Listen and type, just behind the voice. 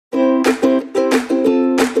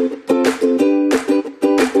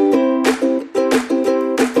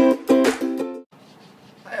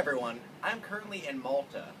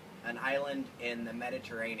in the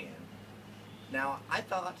Mediterranean. Now, I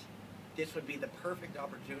thought this would be the perfect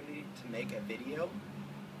opportunity to make a video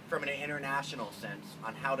from an international sense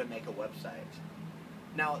on how to make a website.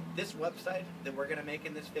 Now, this website that we're going to make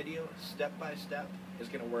in this video, step by step, is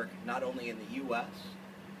going to work not only in the US,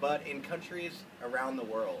 but in countries around the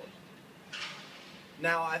world.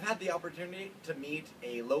 Now, I've had the opportunity to meet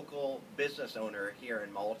a local business owner here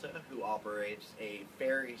in Malta who operates a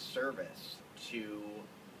ferry service to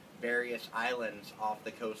various islands off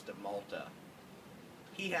the coast of Malta.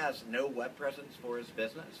 He has no web presence for his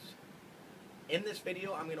business. In this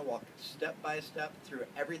video, I'm going to walk step by step through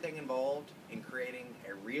everything involved in creating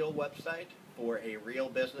a real website for a real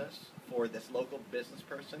business for this local business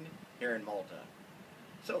person here in Malta.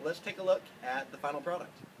 So let's take a look at the final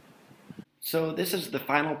product. So this is the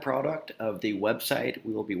final product of the website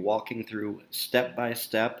we will be walking through step by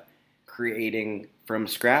step, creating from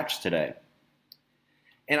scratch today.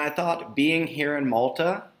 And I thought, being here in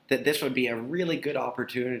Malta, that this would be a really good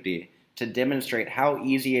opportunity to demonstrate how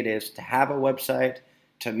easy it is to have a website,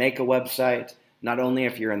 to make a website, not only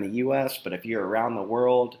if you're in the US, but if you're around the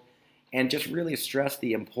world, and just really stress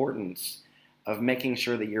the importance of making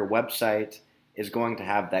sure that your website is going to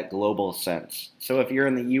have that global sense. So if you're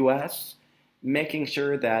in the US, making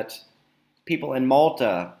sure that people in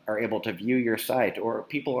Malta are able to view your site, or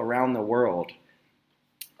people around the world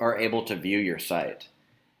are able to view your site.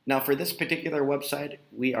 Now, for this particular website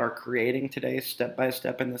we are creating today, step by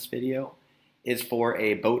step in this video, is for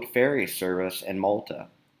a boat ferry service in Malta.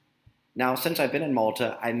 Now, since I've been in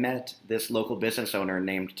Malta, I met this local business owner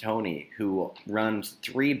named Tony, who runs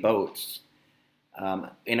 3 boats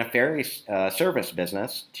in a ferry service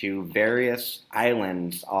business to various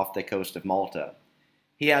islands off the coast of Malta.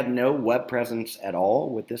 He had no web presence at all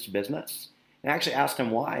with this business. And I actually asked him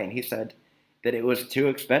why, and he said that it was too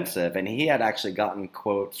expensive, and he had actually gotten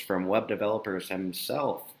quotes from web developers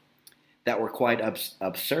himself that were quite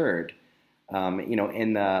absurd,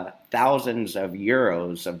 in the thousands of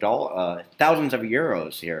euros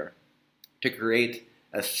here to create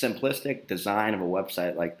a simplistic design of a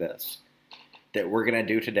website like this that we're going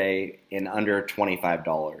to do today in under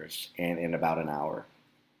 $25 and in about an hour.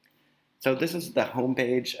 So this is the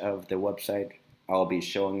homepage of the website I'll be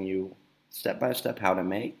showing you step by step how to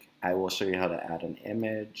make. I will show you how to add an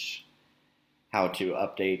image, how to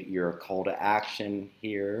update your call to action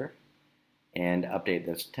here, and update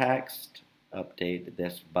this text, update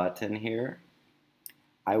this button here.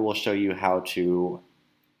 I will show you how to,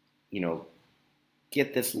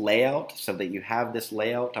 get this layout so that you have this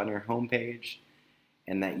layout on your homepage,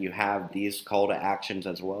 and that you have these call to actions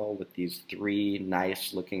as well, with these 3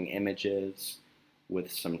 nice looking images with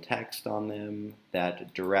some text on them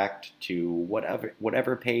that direct to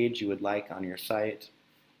whatever page you would like on your site.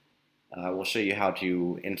 We'll show you how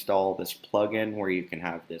to install this plugin where you can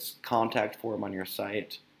have this contact form on your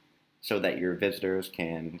site so that your visitors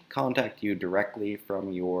can contact you directly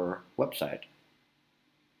from your website.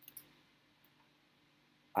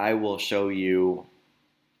 I will show you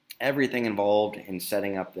everything involved in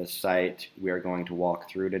setting up this site we are going to walk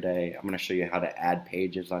through today. I'm going to show you how to add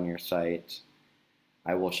pages on your site.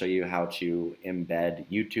 I will show you how to embed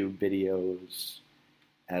YouTube videos,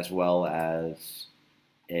 as well as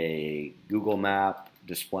a Google map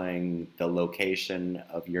displaying the location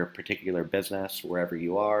of your particular business wherever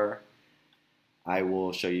you are. I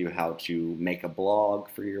will show you how to make a blog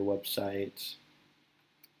for your website.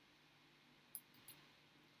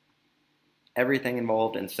 Everything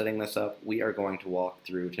involved in setting this up, we are going to walk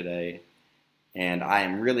through today. And I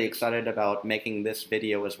am really excited about making this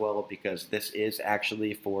video as well, because this is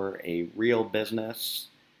actually for a real business.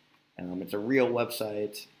 It's a real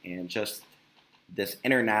website, and just this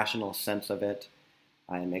international sense of it,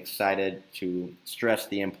 I am excited to stress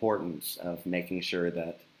the importance of making sure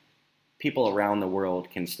that people around the world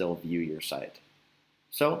can still view your site.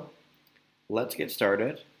 So let's get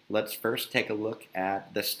started. Let's first take a look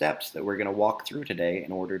at the steps that we're going to walk through today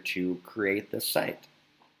in order to create this site.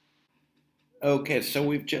 Okay, so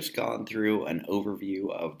we've just gone through an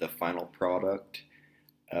overview of the final product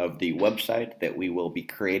of the website that we will be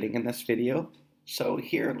creating in this video. So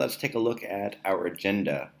here, let's take a look at our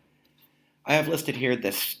agenda. I have listed here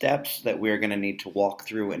the steps that we're going to need to walk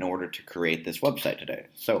through in order to create this website today.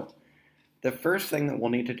 So the first thing that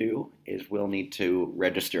we'll need to do is we'll need to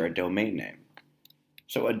register a domain name.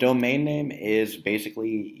 So a domain name is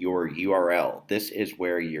basically your URL. This is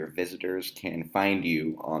where your visitors can find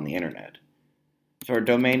you on the internet. So our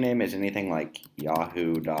domain name is anything like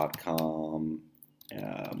yahoo.com,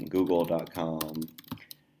 google.com.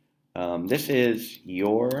 This is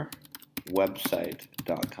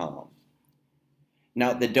yourwebsite.com.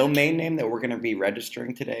 Now, the domain name that we're going to be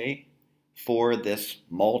registering today for this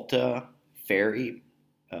Malta ferry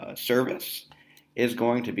service is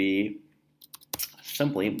going to be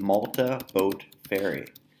simply Malta Boat Ferry.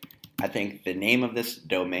 I think the name of this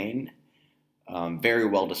domain very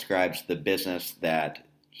well describes the business that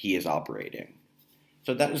he is operating.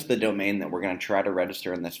 So that is the domain that we're going to try to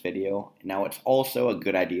register in this video. Now, it's also a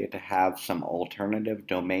good idea to have some alternative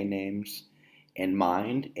domain names in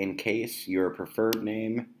mind in case your preferred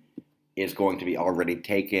name is going to be already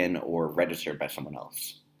taken or registered by someone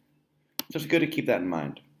else. So it's good to keep that in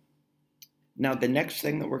mind. Now, the next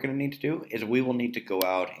thing that we're going to need to do is we will need to go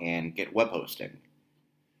out and get web hosting.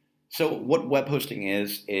 So what web hosting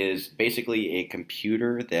is basically a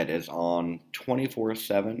computer that is on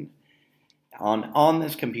 24/7. On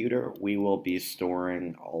this computer, we will be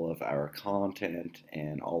storing all of our content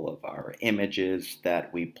and all of our images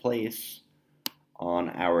that we place on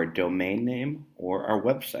our domain name or our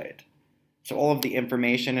website. So all of the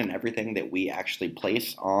information and everything that we actually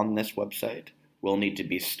place on this website will need to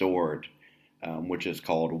be stored, which is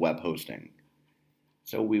called web hosting.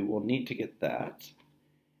 So we will need to get that.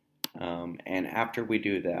 And after we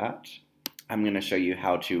do that, I'm going to show you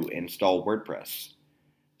how to install WordPress.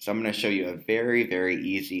 So I'm going to show you a very, very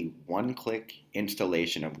easy one-click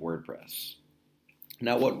installation of WordPress.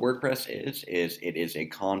 Now what WordPress is it is a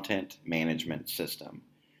content management system.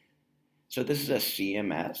 So this is a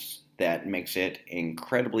CMS that makes it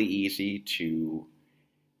incredibly easy to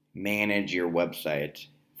manage your website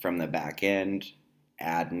from the back end,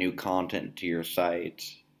 add new content to your site,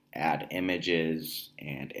 add images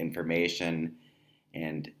and information,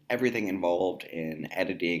 and everything involved in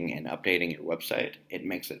editing and updating your website. It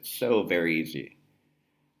makes it so very easy.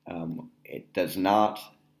 It does not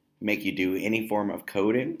make you do any form of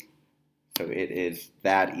coding, so it is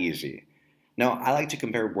that easy. Now, I like to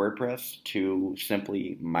compare WordPress to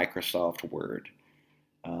simply Microsoft Word.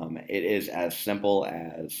 It is as simple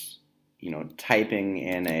as, typing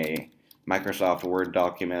in a Microsoft Word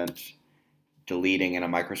document, deleting in a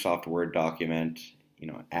Microsoft Word document,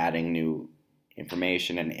 adding new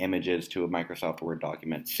information and images to a Microsoft Word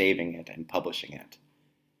document, saving it, and publishing it.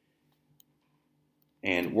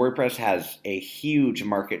 And WordPress has a huge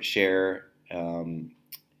market share.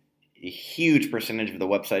 A huge percentage of the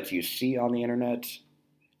websites you see on the internet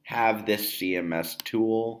have this CMS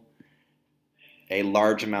tool. A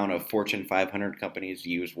large amount of Fortune 500 companies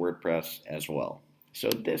use WordPress as well. So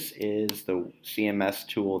this is the CMS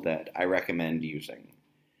tool that I recommend using.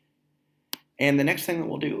 And the next thing that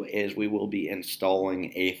we'll do is we will be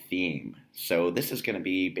installing a theme. So this is going to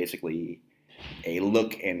be basically a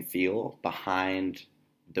look and feel behind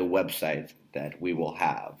the website that we will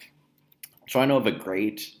have. So I know of a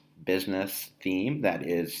great business theme that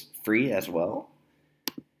is free as well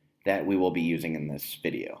that we will be using in this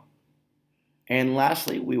video. And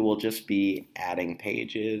lastly, we will just be adding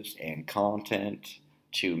pages and content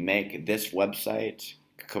to make this website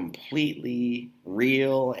completely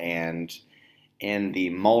real and in the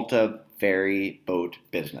Malta ferry boat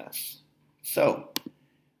business. So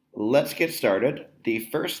let's get started. The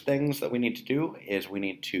first things that we need to do is we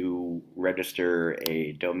need to register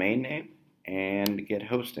a domain name and get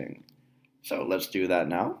hosting. So let's do that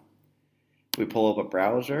now. We pull up a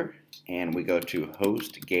browser and we go to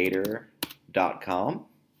HostGator.com.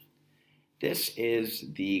 This is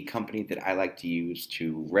the company that I like to use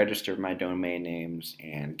to register my domain names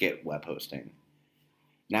and get web hosting.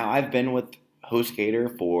 Now, I've been with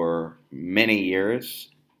HostGator for many years,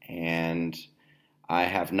 and I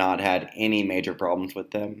have not had any major problems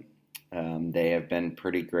with them. They have been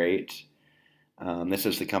pretty great. This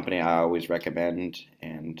is the company I always recommend,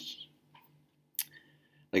 and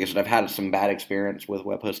like I said, I've had some bad experience with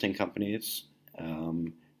web hosting companies.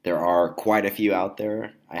 There are quite a few out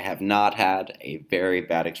there. I have not had a very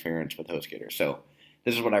bad experience with HostGator, so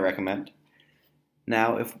this is what I recommend.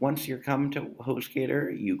 Now, if once you come to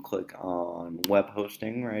HostGator, you click on web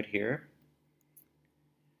hosting right here,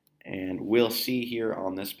 and we'll see here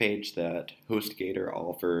on this page that HostGator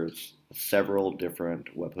offers several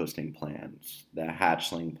different web hosting plans: the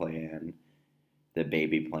Hatchling plan, the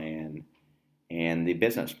Baby plan, and the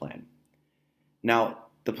Business plan. Now,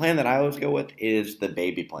 the plan that I always go with is the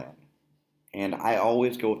Baby plan. And I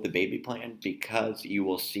always go with the Baby plan because you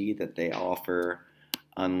will see that they offer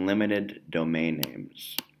unlimited domain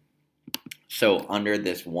names. So under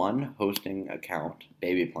this one hosting account,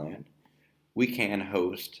 Baby plan, we can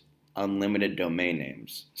host unlimited domain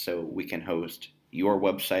names. So we can host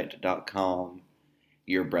yourwebsite.com,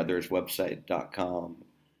 yourbrotherswebsite.com,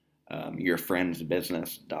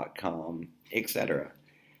 yourfriendsbusiness.com, etc.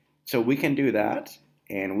 So we can do that,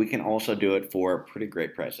 And we can also do it for a pretty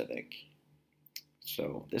great price, I think.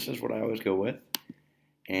 So this is what I always go with.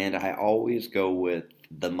 And I always go with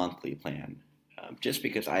the monthly plan, just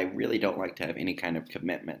because I really don't like to have any kind of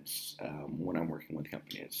commitments when I'm working with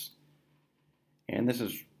companies. And this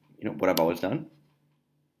is, what I've always done.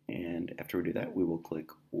 And after we do that, we will click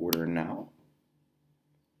Order Now.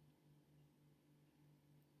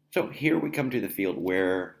 So here we come to the field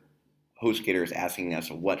where HostGator is asking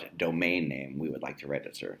us what domain name we would like to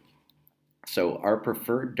register. So our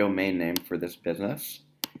preferred domain name for this business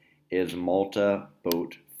is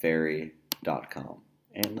maltaboatferry.com.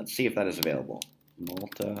 And let's see if that is available.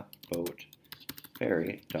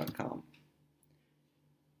 maltaboatferry.com.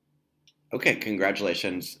 Okay,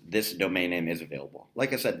 congratulations. This domain name is available.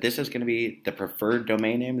 Like I said, this is going to be the preferred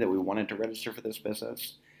domain name that we wanted to register for this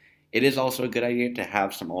business. It is also a good idea to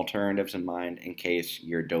have some alternatives in mind in case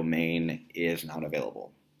your domain is not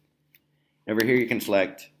available. Over here you can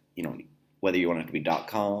select, whether you want it to be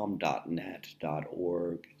 .com, .net,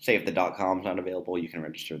 .org. Say if the .com is not available, you can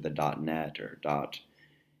register the .net or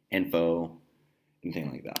 .info, anything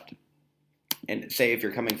like that. And say if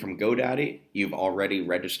you're coming from GoDaddy, you've already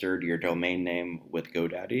registered your domain name with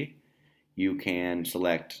GoDaddy. You can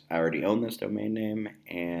select I already own this domain name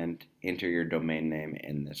and enter your domain name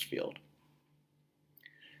in this field.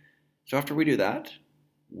 So after we do that,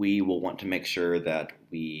 we will want to make sure that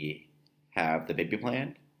we have the baby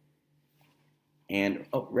plan. And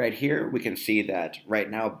right here, we can see that right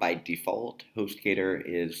now, by default, HostGator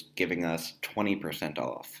is giving us 20%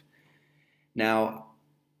 off. Now,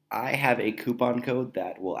 I have a coupon code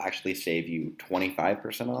that will actually save you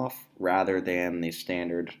 25% off rather than the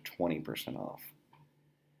standard 20% off.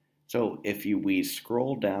 So if we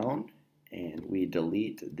scroll down and we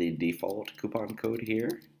delete the default coupon code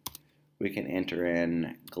here, we can enter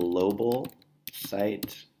in Global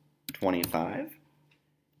Site 25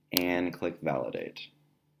 and click Validate.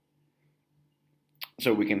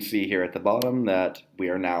 So we can see here at the bottom that we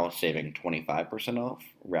are now saving 25% off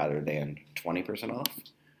rather than 20% off,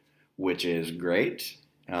 which is great.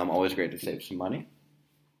 Always great to save some money.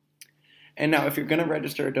 And now if you're going to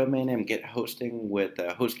register a domain name and get hosting with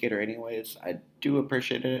HostGator anyways, I do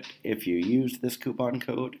appreciate it if you use this coupon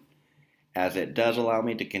code, as it does allow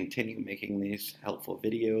me to continue making these helpful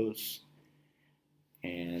videos.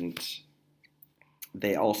 And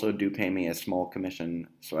they also do pay me a small commission,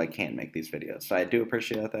 so I can't make these videos. So I do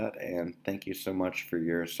appreciate that, and thank you so much for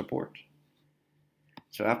your support.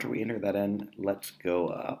 So after we enter that in, let's go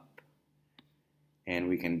up. And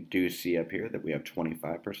we can see up here that we have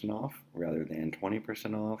 25% off rather than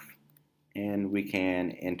 20% off. And we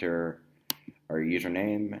can enter our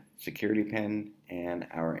username, security pin, and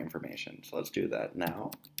our information. So let's do that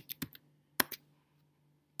now.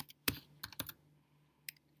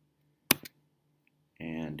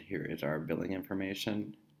 And here is our billing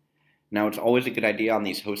information. Now, it's always a good idea on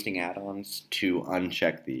these hosting add-ons to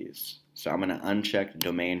uncheck these. So I'm going to uncheck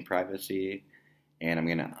domain privacy, and I'm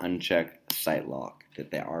going to uncheck site lock that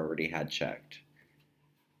they already had checked.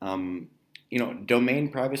 Domain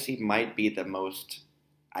privacy might be the most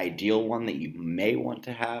ideal one that you may want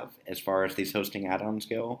to have as far as these hosting add-ons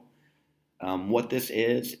go. What this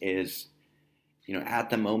is, at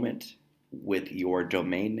the moment with your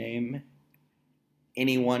domain name,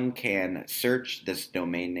 anyone can search this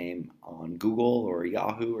domain name on Google or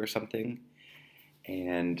Yahoo or something,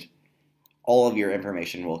 and all of your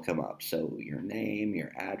information will come up. So your name,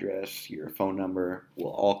 your address, your phone number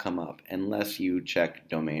will all come up unless you check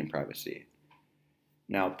domain privacy.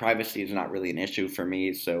 Now, privacy is not really an issue for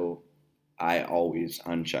me, so I always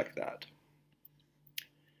uncheck that.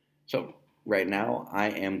 So right now, I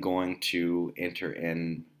am going to enter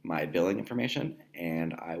in my billing information,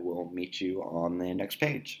 and I will meet you on the next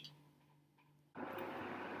page.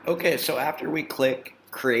 Okay, so after we click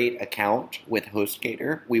Create Account with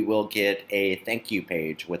HostGator, we will get a thank you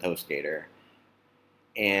page with HostGator.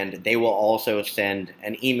 And they will also send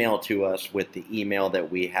an email to us with the email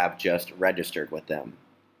that we have just registered with them.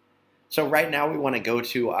 So right now we want to go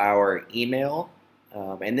to our email,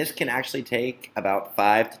 and this can actually take about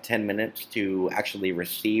 5 to 10 minutes to actually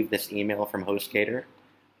receive this email from HostGator.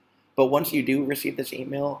 But once you do receive this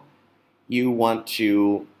email, you want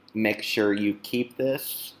to make sure you keep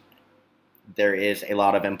this. There is a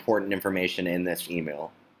lot of important information in this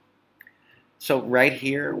email. So right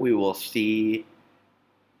here, we will see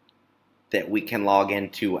that we can log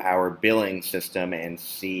into our billing system and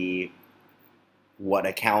see what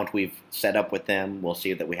account we've set up with them. We'll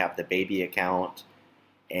see that we have the baby account,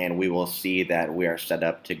 and we will see that we are set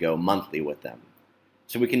up to go monthly with them.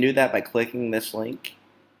 So we can do that by clicking this link,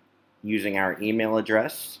 using our email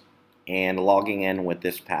address, and logging in with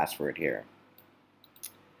this password here.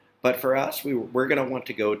 But for us, we're going to want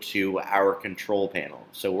to go to our control panel.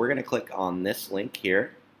 So we're going to click on this link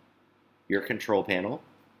here, your control panel.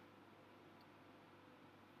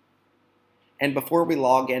 And before we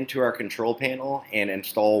log into our control panel and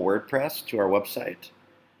install WordPress to our website,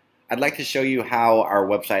 I'd like to show you how our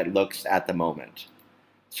website looks at the moment.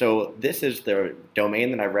 So this is the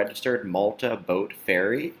domain that I registered, Malta Boat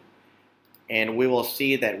Ferry, and we will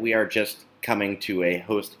see that we are just coming to a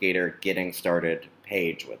HostGator getting started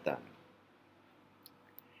page with them.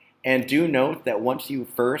 And do note that once you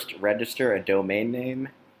first register a domain name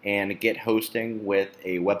and get hosting with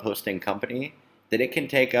a web hosting company, that it can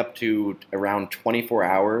take up to around 24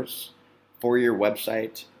 hours for your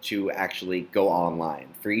website to actually go online,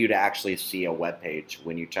 for you to actually see a web page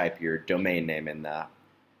when you type your domain name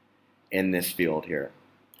in this field here.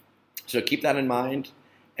 So keep that in mind.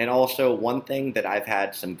 And also, one thing that I've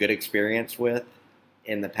had some good experience with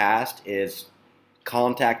in the past is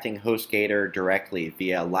contacting HostGator directly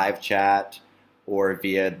via live chat or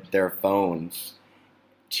via their phones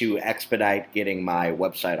to expedite getting my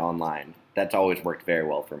website online. That's always worked very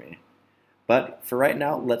well for me. But for right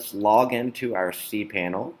now, let's log into our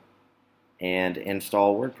cPanel and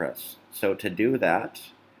install WordPress. So to do that,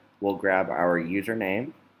 we'll grab our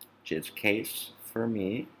username, which is case for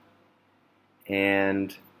me,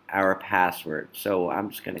 and our password. So I'm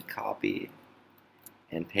just going to copy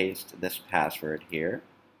and paste this password here.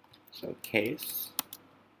 So case,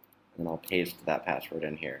 and I'll paste that password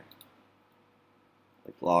in here.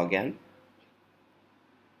 Click log in.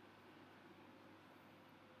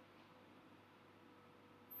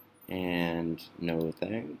 And no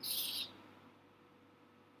thanks.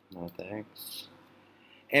 No thanks.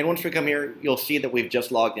 And once we come here, you'll see that we've just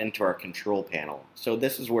logged into our control panel. So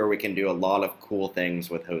this is where we can do a lot of cool things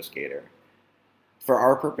with HostGator. For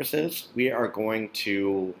our purposes, we are going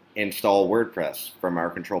to install WordPress from our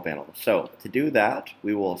control panel. So to do that,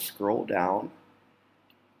 we will scroll down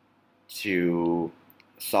to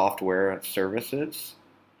Software Services,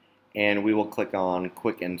 and we will click on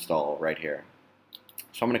Quick Install right here.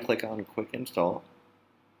 So I'm going to click on Quick Install.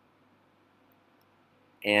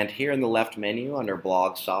 And here in the left menu under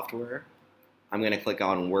Blog Software, I'm going to click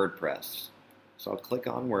on WordPress. So I'll click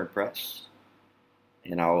on WordPress,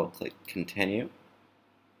 and I'll click Continue.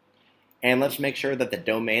 And let's make sure that the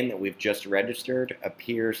domain that we've just registered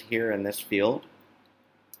appears here in this field.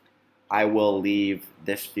 I will leave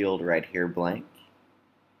this field right here blank,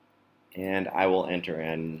 and I will enter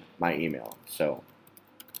in my email. So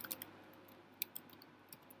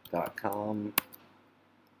 .com.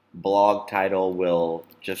 Blog title will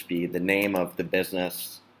just be the name of the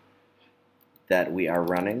business that we are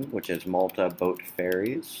running, which is Malta Boat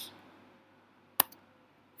Ferries.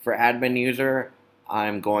 For admin user,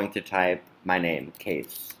 I'm going to type my name,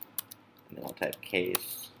 Case, and then I'll type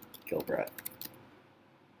Case Gilbreth.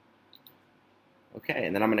 Okay,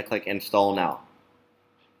 and then I'm going to click Install Now.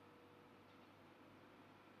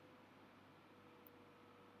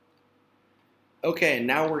 Okay,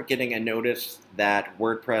 now we're getting a notice that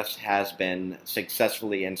WordPress has been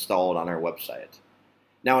successfully installed on our website.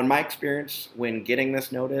 Now, in my experience, when getting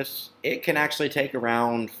this notice, it can actually take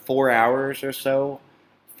around 4 hours or so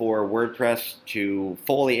for WordPress to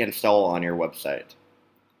fully install on your website.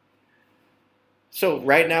 So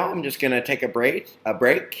right now, I'm just going to take a break,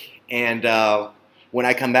 and when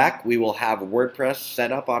I come back, we will have WordPress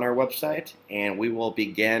set up on our website, and we will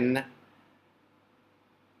begin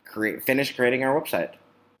finish creating our website.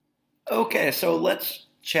 Okay, so let's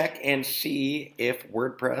check and see if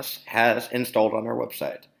WordPress has installed on our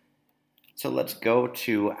website. So let's go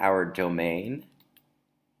to our domain,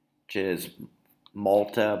 which is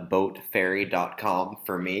maltaboatferry.com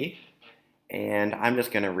for me, and I'm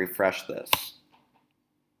just going to refresh this.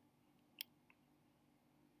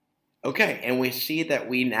 Okay, and we see that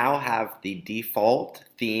we now have the default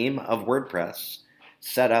theme of WordPress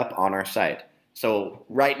set up on our site. So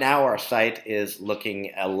right now our site is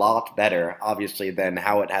looking a lot better, obviously, than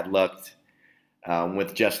how it had looked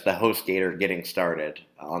with just the HostGator getting started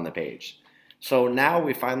on the page. So now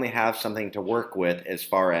we finally have something to work with as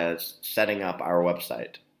far as setting up our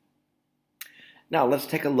website. Now let's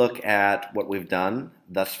take a look at what we've done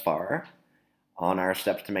thus far on our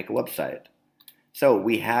steps to make a website. So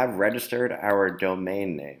we have registered our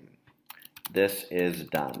domain name. This is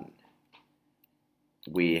done.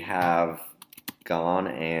 We have gone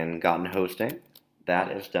and gotten hosting.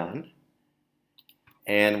 That is done.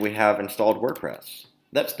 And we have installed WordPress.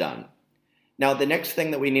 That's done. Now the next thing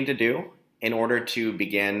that we need to do in order to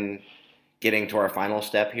begin getting to our final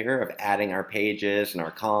step here of adding our pages and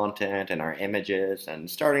our content and our images and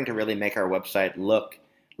starting to really make our website look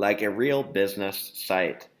like a real business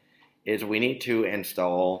site, is we need to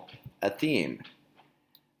install a theme.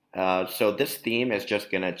 So this theme is just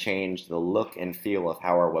going to change the look and feel of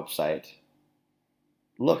how our website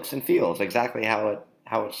looks and feels, exactly how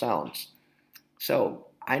it sounds. So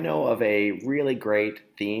I know of a really great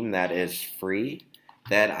theme that is free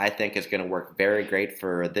that I think is going to work very great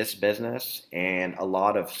for this business and a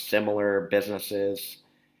lot of similar businesses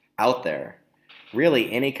out there.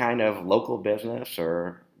 Really, any kind of local business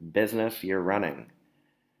or business you're running.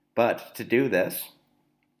 But to do this,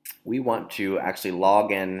 we want to actually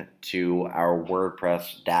log in to our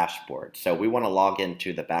WordPress dashboard. So we want to log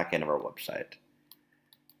into the back end of our website.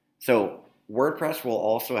 So WordPress will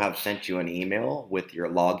also have sent you an email with your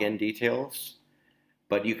login details,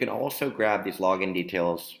 but you can also grab these login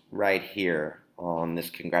details right here on this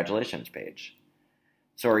congratulations page.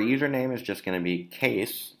 So our username is just going to be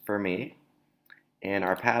case for me, and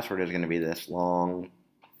our password is going to be this long,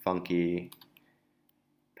 funky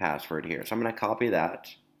password here. So I'm going to copy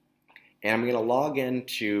that, and I'm going to log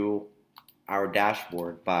into our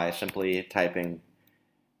dashboard by simply typing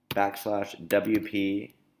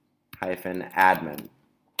 /wp-admin.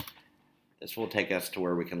 This will take us to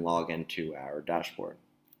where we can log into our dashboard.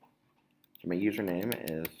 So my username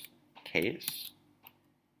is case,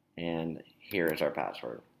 and here is our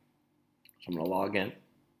password. So I'm going to log in.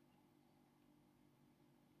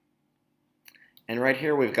 And right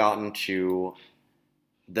here we've gotten to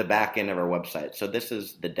the back end of our website. So this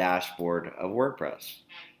is the dashboard of WordPress.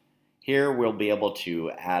 Here we'll be able to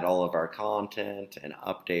add all of our content and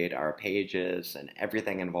update our pages and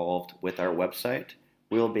everything involved with our website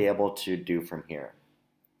we'll be able to do from here.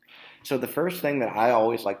 So the first thing that I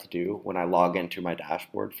always like to do when I log into my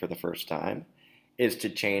dashboard for the first time is to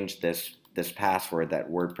change this password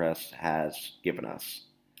that WordPress has given us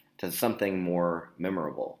to something more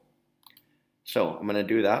memorable. So I'm going to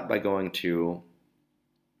do that by going to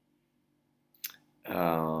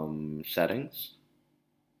settings.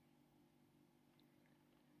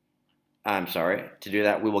 I'm sorry, to do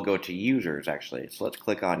that we will go to users actually. So let's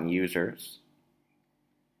click on users.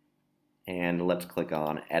 And let's click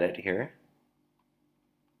on edit here.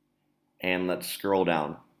 And let's scroll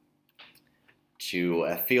down to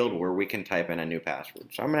a field where we can type in a new password.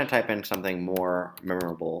 So I'm going to type in something more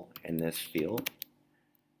memorable in this field.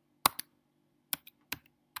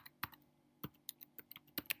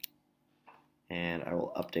 And I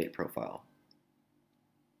will update profile.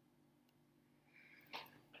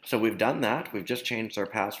 So we've done that. We've just changed our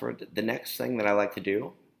password. The next thing that I like to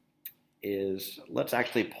do is let's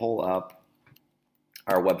actually pull up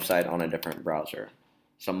our website on a different browser.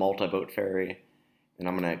 So Malta Boat Ferry, and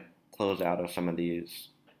I'm going to close out of some of these.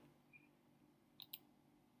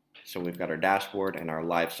 So we've got our dashboard and our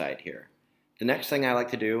live site here. The next thing I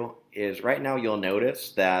like to do is right now you'll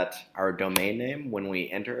notice that our domain name, when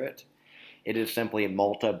we enter it, it is simply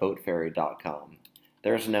maltaboatferry.com.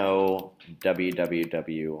 There's no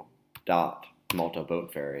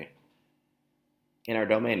www.maltaboatferry in our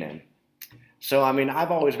domain name. So, I mean,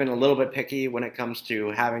 I've always been a little bit picky when it comes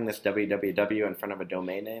to having this www in front of a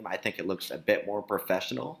domain name. I think it looks a bit more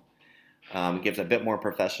professional, gives a bit more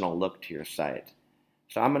professional look to your site.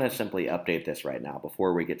 So I'm going to simply update this right now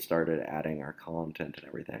before we get started adding our content and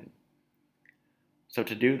everything. So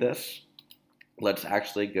to do this, let's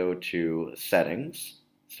actually go to settings.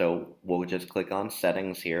 So we'll just click on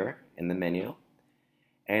settings here in the menu,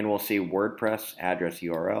 and we'll see WordPress address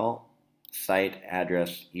URL, site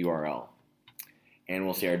address URL, and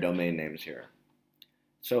we'll see our domain names here.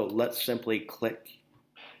 So let's simply click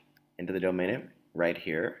into the domain name right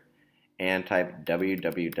here and type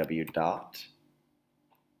www dot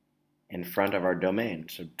in front of our domain.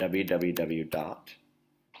 So www dot,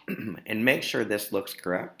 and make sure this looks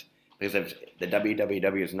correct, because if the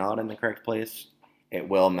www is not in the correct place, it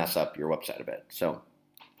will mess up your website a bit. So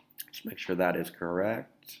just make sure that is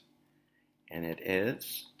correct, and it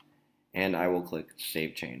is, and I will click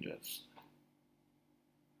Save Changes.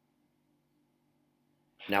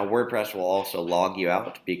 Now WordPress will also log you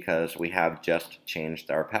out because we have just changed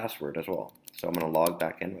our password as well. So I'm going to log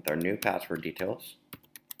back in with our new password details.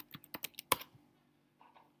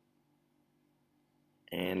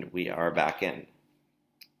 And we are back in.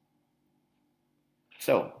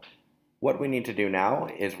 So what we need to do now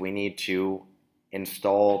is we need to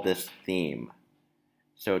install this theme.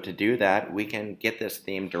 So to do that, we can get this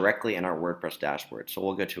theme directly in our WordPress dashboard. So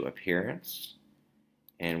we'll go to Appearance,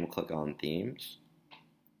 and we'll click on Themes.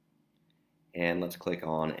 And let's click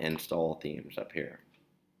on Install Themes up here.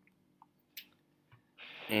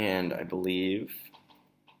 And I believe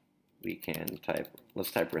we can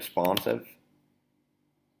let's type responsive.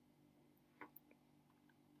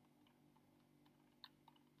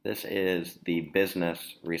 This is the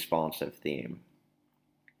business responsive theme.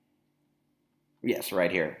 Yes,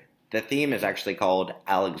 right here. The theme is actually called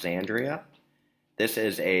Alexandria. This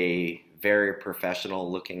is a very professional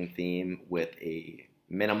looking theme with a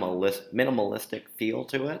minimalistic feel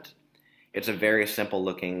to it. It's a very simple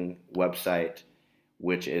looking website,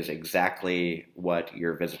 which is exactly what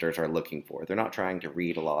your visitors are looking for. They're not trying to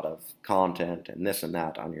read a lot of content and this and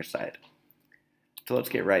that on your site. So let's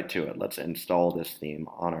get right to it. Let's install this theme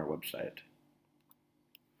on our website.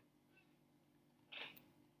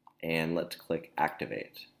 And let's click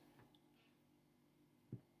Activate.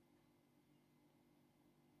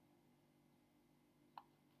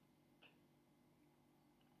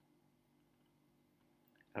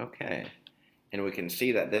 Okay, and we can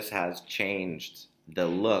see that this has changed the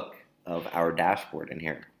look of our dashboard in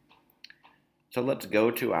here. So let's go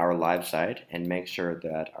to our live site and make sure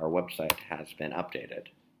that our website has been updated.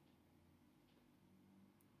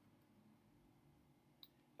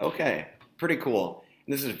 Okay, pretty cool.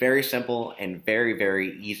 This is very simple and very,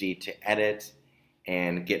 very easy to edit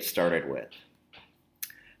and get started with.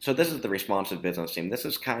 So this is the responsive business theme. This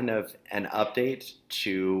is kind of an update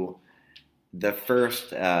to the first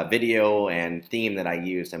video and theme that I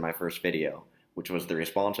used in my first video, which was the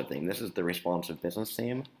responsive theme. This is the responsive business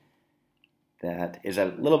theme that is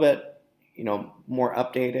a little bit, more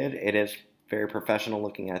updated. It is very professional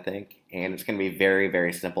looking, I think, and it's going to be very,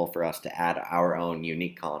 very simple for us to add our own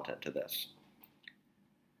unique content to this.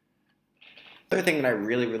 The other thing that I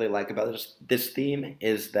really, really like about this theme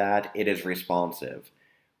is that it is responsive,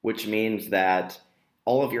 which means that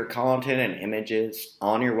all of your content and images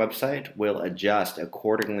on your website will adjust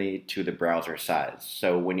accordingly to the browser size.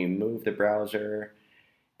 So when you move the browser,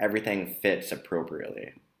 everything fits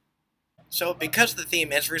appropriately. So because the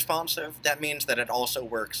theme is responsive, that means that it also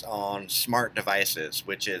works on smart devices,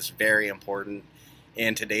 which is very important.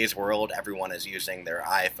 In today's world, everyone is using their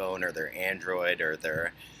iPhone or their Android or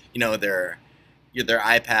their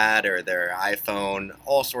iPad or their iPhone,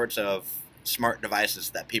 all sorts of smart devices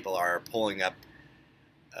that people are pulling up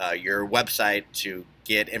your website to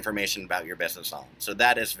get information about your business on. So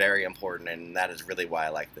that is very important, and that is really why I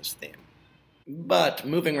like this theme. But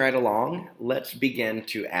moving right along, let's begin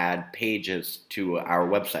to add pages to our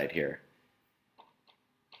website here.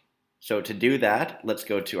 So to do that, let's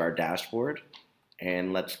go to our dashboard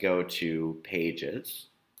and let's go to Pages.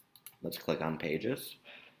 Let's click on Pages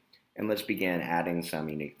and let's begin adding some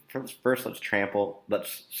unique. First, let's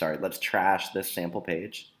trash this sample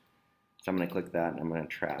page. So I'm going to click that and I'm going to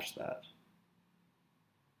trash that.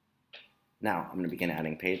 Now I'm going to begin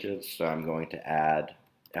adding pages. So I'm going to add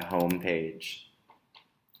a home page.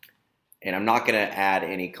 And I'm not going to add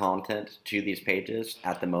any content to these pages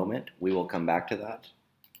at the moment. We will come back to that.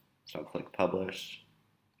 So I'll click Publish.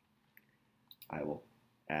 I will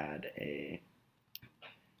add a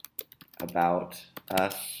About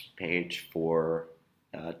Us page for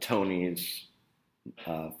Tony's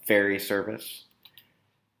ferry service.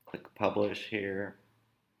 Click Publish here.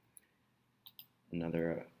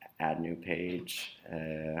 Another Add New Page.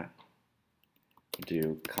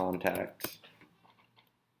 Do Contact.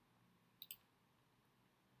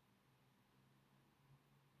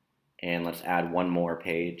 And let's add one more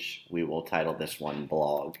page. We will title this one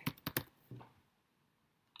Blog.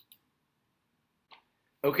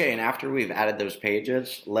 Okay, and after we've added those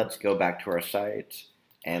pages, let's go back to our site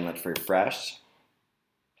and let's refresh.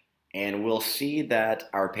 And we'll see that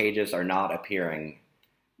our pages are not appearing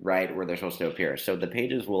right where they're supposed to appear. So the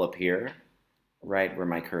pages will appear right where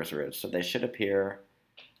my cursor is. So they should appear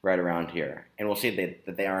right around here. And we'll see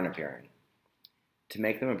that they aren't appearing. To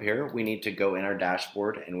make them appear, we need to go in our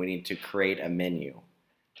dashboard and we need to create a menu.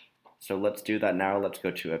 So let's do that now. Let's go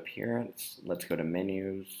to Appearance. Let's go to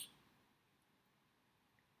Menus.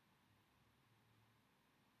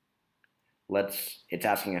 It's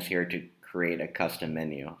asking us here to create a custom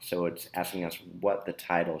menu. So it's asking us what the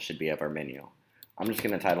title should be of our menu. I'm just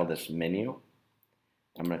going to title this Menu.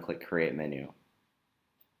 I'm going to click Create Menu.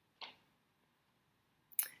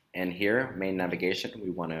 And here, main navigation,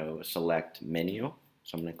 we want to select Menu.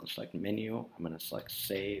 So I'm going to select Menu. I'm going to select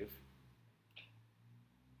Save.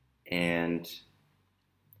 And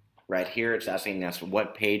right here, it's asking us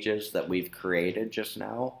what pages that we've created just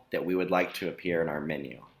now that we would like to appear in our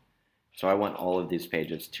menu. So I want all of these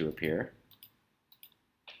pages to appear.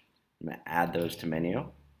 I'm going to add those to Menu.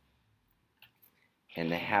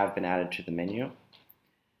 And they have been added to the menu.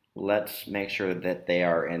 Let's make sure that they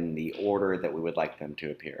are in the order that we would like them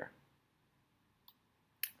to appear.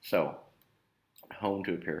 So home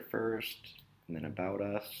to appear first, and then about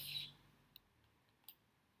us,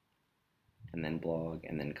 and then blog,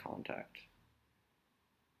 and then contact.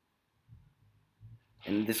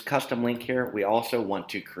 In this custom link here, we also want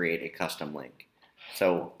to create a custom link.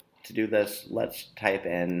 So to do this, let's type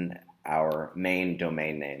in our main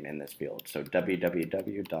domain name in this field. So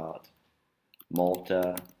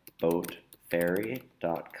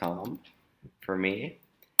www.maltaboatferry.com for me.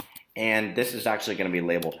 And this is actually going to be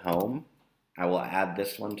labeled home. I will add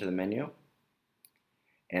this one to the menu.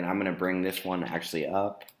 And I'm going to bring this one actually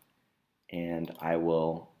up. And I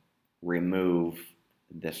will remove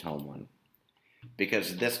this home one,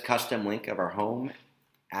 because this custom link of our home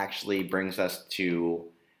actually brings us to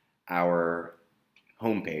our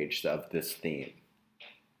homepage of this theme.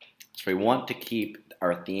 So we want to keep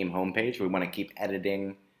our theme homepage. We want to keep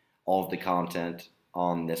editing all of the content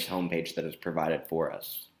on this homepage that is provided for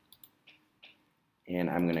us. And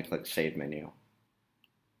I'm going to click Save Menu.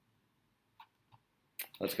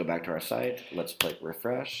 Let's go back to our site. Let's click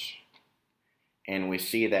Refresh. And we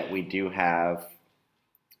see that we do have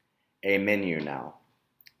a menu now.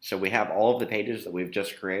 So we have all of the pages that we've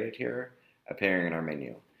just created here appearing in our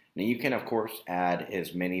menu. Now you can of course add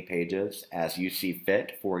as many pages as you see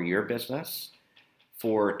fit for your business.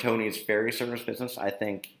 For Tony's ferry service business, I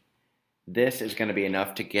think this is going to be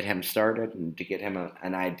enough to get him started and to get him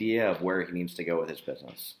an idea of where he needs to go with his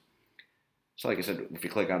business. So like I said, if you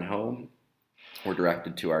click on home, we're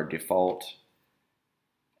directed to our default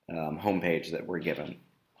homepage that we're given.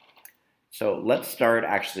 So let's start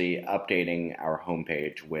actually updating our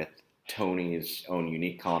homepage with Tony's own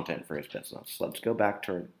unique content for his business. Let's go back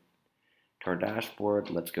to our dashboard.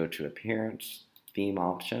 Let's go to Appearance, Theme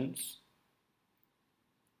Options.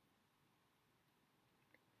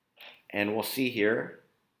 And we'll see here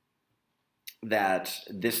that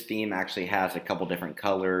this theme actually has a couple different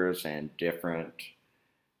colors and different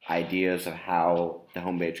ideas of how the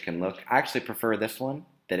homepage can look. I actually prefer this one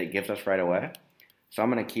that it gives us right away. So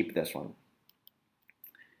I'm going to keep this one.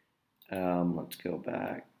 Let's go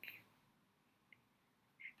back.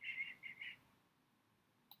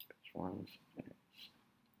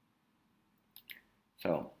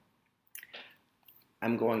 So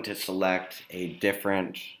I'm going to select a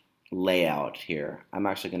different layout here. I'm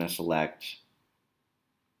actually going to select,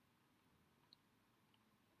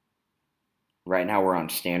 right now we're on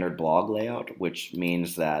standard blog layout, which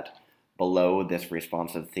means that below this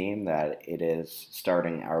responsive theme that it is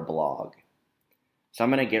starting our blog. So I'm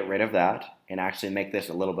going to get rid of that and actually make this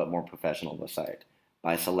a little bit more professional of a site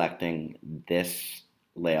by selecting this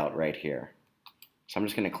layout right here. So I'm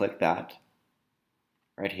just going to click that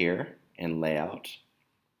right here in layout.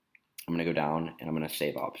 I'm going to go down and I'm going to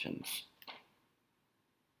save options.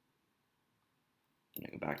 I'm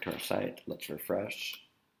going to go back to our site. Let's refresh.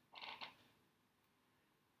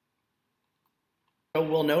 So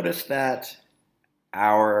we'll notice that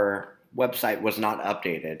our website was not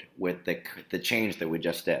updated with the change that we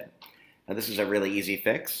just did. Now this is a really easy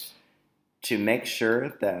fix. To make sure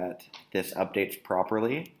that this updates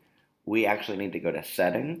properly, we actually need to go to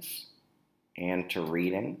Settings and to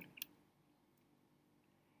Reading.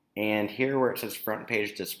 And here where it says Front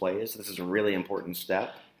Page Displays, this is a really important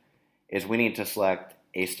step, is we need to select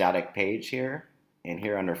a static page here. And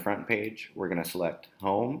here under Front Page, we're going to select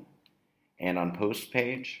Home. And on Post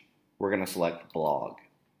Page, we're going to select Blog.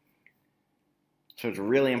 So it's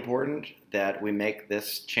really important that we make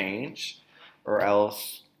this change, or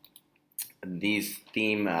else these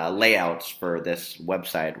theme layouts for this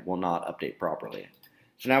website will not update properly.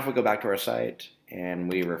 So now if we go back to our site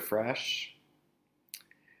and we refresh,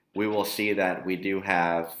 we will see that we do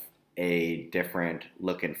have a different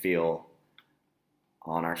look and feel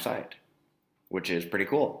on our site, which is pretty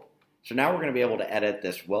cool. So now we're going to be able to edit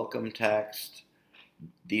this welcome text,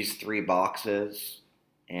 these three boxes,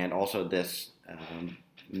 and also this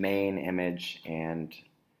main image and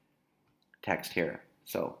text here.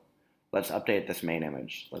 So let's update this main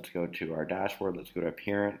image. Let's go to our dashboard. Let's go to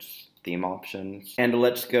Appearance, Theme Options, and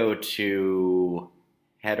let's go to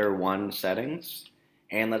Header 1 Settings,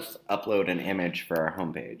 and let's upload an image for our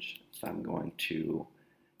homepage. So I'm going to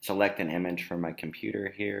select an image from my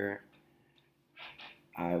computer here.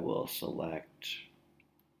 I will select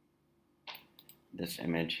this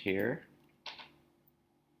image here.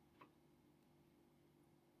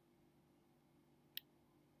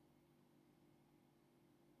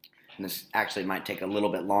 And this actually might take a little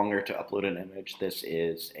bit longer to upload an image. This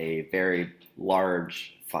is a very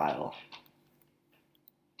large file.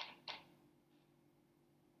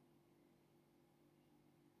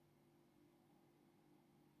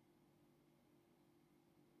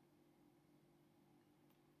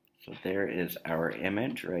 So there is our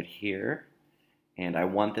image right here. And I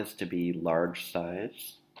want this to be large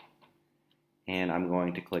size. And I'm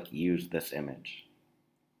going to click use this image.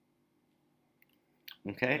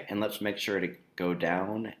 Okay, and let's make sure to go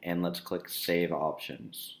down and let's click save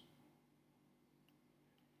options.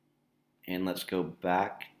 And let's go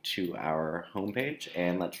back to our homepage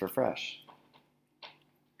and let's refresh.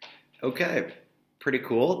 Okay, pretty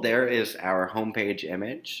cool. There is our homepage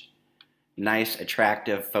image. Nice,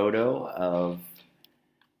 attractive photo of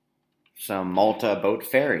some Malta boat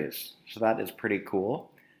ferries. So that is pretty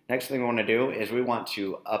cool. Next thing we want to do is we want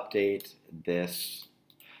to update this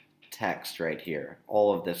text right here,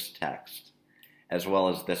 all of this text, as well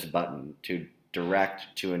as this button to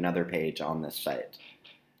direct to another page on this site.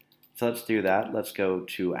 So let's do that. Let's go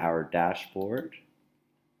to our dashboard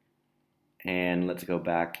and let's go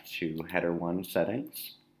back to header 1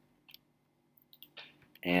 settings.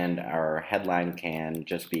 And our headline can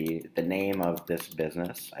just be the name of this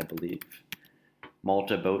business, I believe,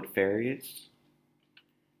 Malta Boat Ferries.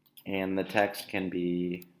 And the text can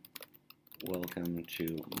be, welcome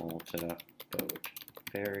to Malta Boat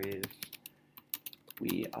Ferries.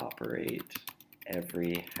 We operate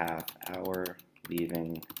every half hour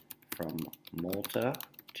leaving from Malta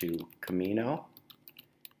to Camino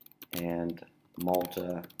and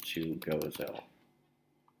Malta to Gozo.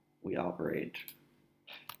 We operate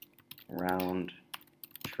round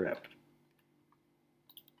trip.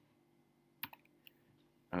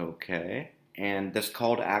 Okay, and this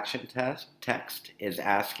call to action text is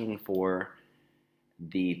asking for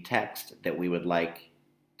the text that we would like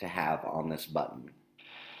to have on this button.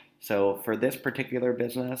 So for this particular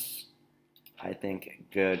business, I think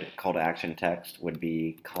good call to action text would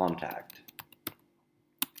be contact.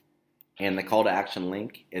 And the call to action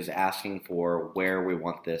link is asking for where we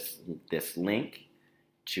want this link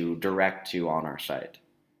to direct to on our site.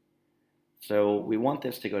 So we want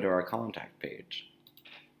this to go to our contact page.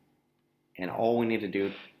 And all we need to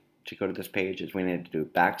do to go to this page is we need to do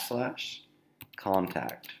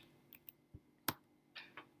 /contact.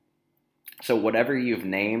 So whatever you've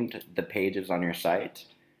named the pages on your site,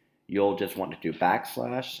 you'll just want to do /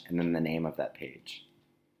 and then the name of that page.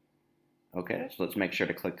 Okay, so let's make sure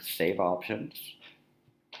to click Save Options.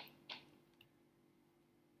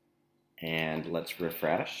 And let's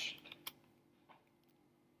refresh.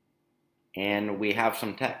 And we have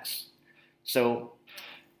some text. So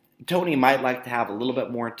Tony might like to have a little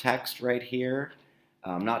bit more text right here.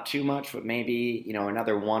 Not too much, but maybe,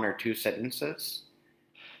 another 1 or 2 sentences.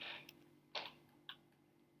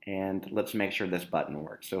 And let's make sure this button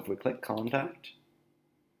works. So if we click Contact,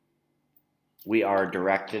 we are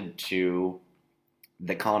directed to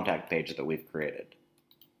the contact page that we've created.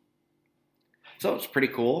 So it's pretty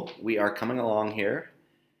cool. We are coming along here.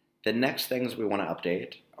 The next things we want to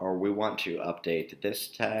update, or we want to update this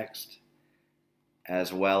text,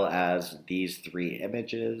 as well as these 3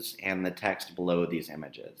 images and the text below these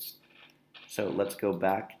images. So let's go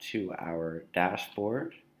back to our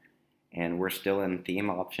dashboard, and we're still in theme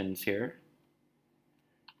options here.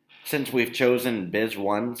 Since we've chosen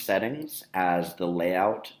Biz1 settings as the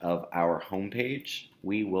layout of our homepage,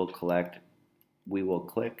 we will click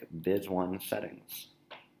Biz1 settings.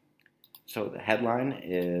 So the headline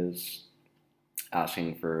is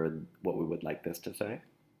asking for what we would like this to say.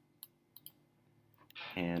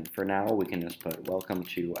 And for now, we can just put welcome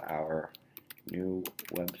to our new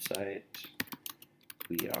website.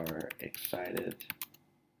 We are excited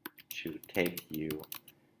to take you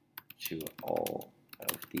to all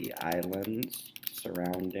of the islands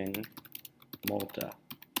surrounding Malta.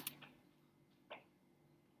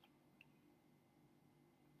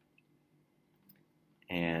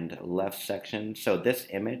 And left section, so this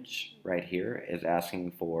image right here is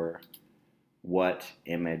asking for what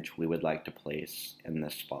image we would like to place in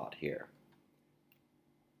this spot here.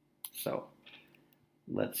 So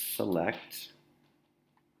let's select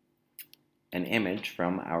an image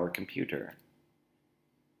from our computer.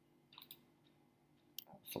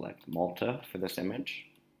 Select Malta for this image.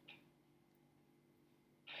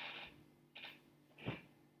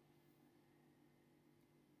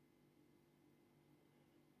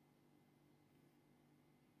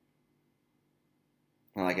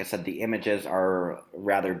 Like I said, the images are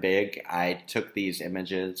rather big. I took these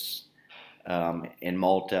images in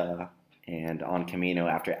Malta and on Camino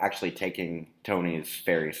after actually taking Tony's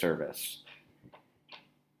ferry service.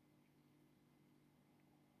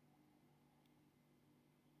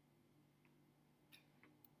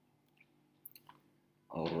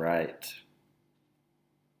 All right.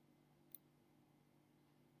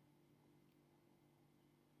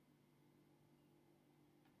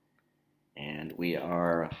 And we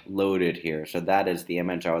are loaded here. So that is the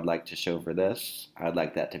image I would like to show for this. I would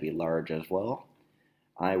like that to be large as well.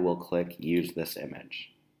 I will click use this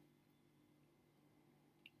image.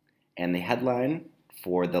 And the headline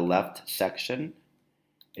for the left section,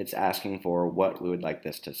 it's asking for what we would like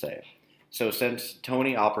this to say. So since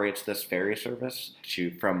Tony operates this ferry service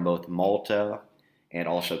from both Malta and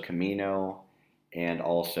also Camino and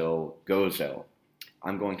also Gozo,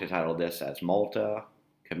 I'm going to title this as Malta,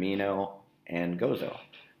 Camino, and Gozo.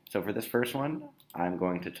 So for this first one, I'm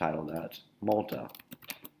going to title that Malta.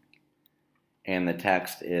 And the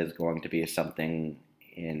text is going to be something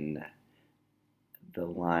in the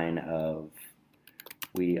line of,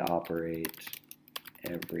 we operate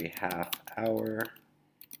every half hour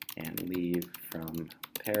and leave from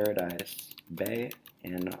Paradise Bay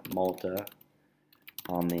in Malta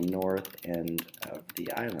on the north end of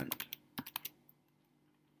the island.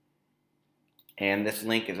 And this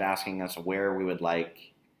link is asking us where we would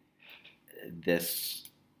like this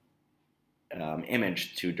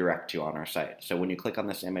image to direct to on our site. So when you click on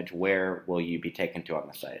this image, where will you be taken to on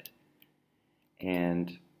the site?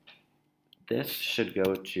 And this should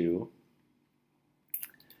go to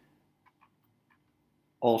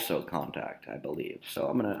also contact, I believe. So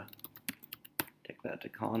I'm going to take that to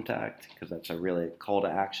contact because that's a really call to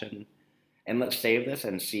action. And let's save this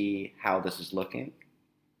and see how this is looking.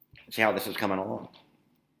 See how this is coming along.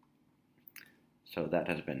 So that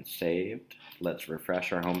has been saved. Let's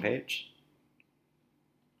refresh our homepage.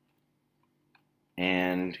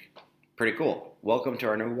 And pretty cool. Welcome to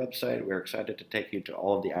our new website. We're excited to take you to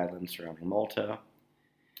all of the islands surrounding Malta.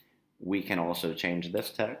 We can also change this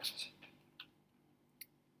text.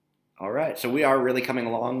 All right, so we are really coming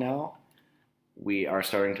along now. We are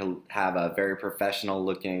starting to have a very professional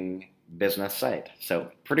looking business site.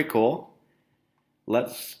 So pretty cool.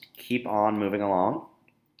 Let's keep on moving along.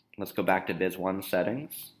 Let's go back to Biz1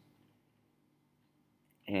 settings.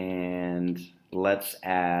 And let's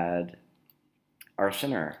add our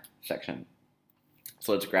center section.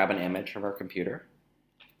 So let's grab an image from our computer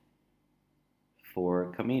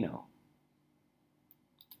for Camino.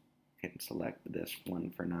 You can select this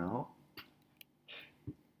one for now.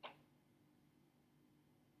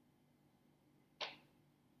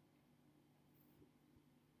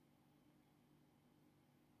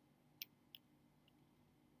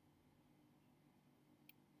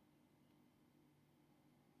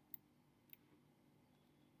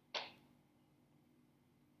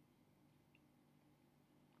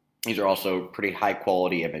 These are also pretty high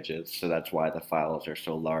quality images, so that's why the files are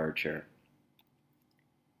so large here.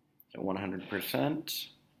 So 100%.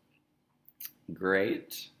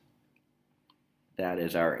 Great. That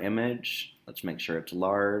is our image. Let's make sure it's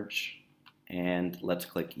large. And let's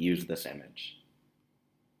click use this image.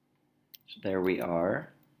 So there we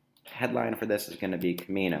are. Headline for this is going to be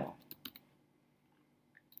Camino.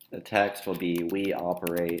 The text will be, we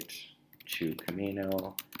operate to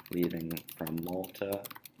Camino, leaving from Malta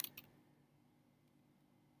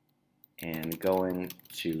and going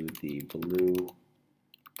to the Blue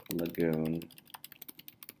Lagoon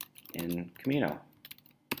in Camino.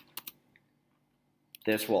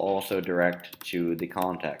 This will also direct to the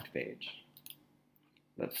contact page.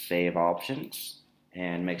 Let's save options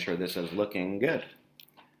and make sure this is looking good.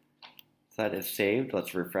 So that is saved.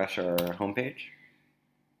 Let's refresh our homepage.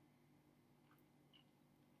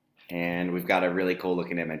 And we've got a really cool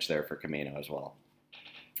looking image there for Camino as well.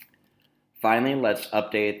 Finally, let's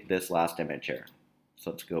update this last image here. So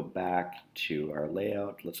let's go back to our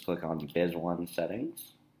layout. Let's click on Biz1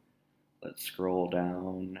 settings. Let's scroll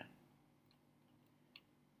down.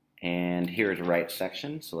 And here's right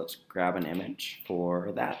section. So let's grab an image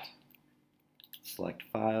for that. Select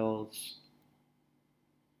files.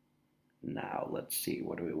 Now let's see,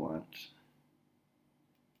 what do we want?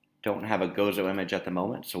 Don't have a Gozo image at the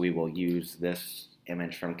moment, so we will use this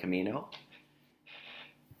image from Camino.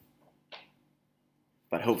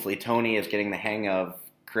 But hopefully Tony is getting the hang of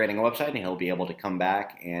creating a website and he'll be able to come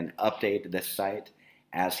back and update this site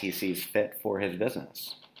as he sees fit for his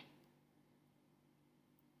business.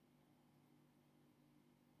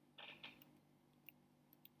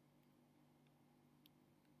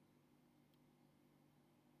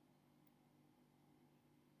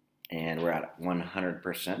 And we're at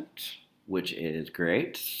 100%, which is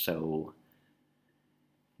great. So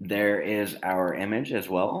there is our image as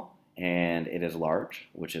well. And it is large,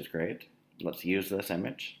 which is great. Let's use this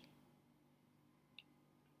image.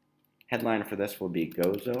 Headline for this will be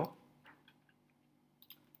Gozo.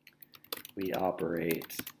 We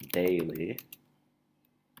operate daily,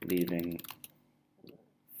 leaving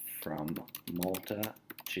from Malta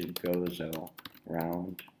to Gozo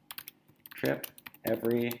round trip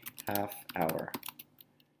every half hour.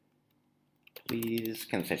 Please,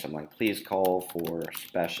 can say something like, please call for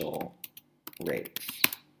special rates.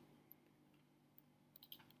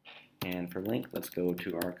 And for link, let's go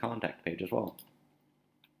to our contact page as well.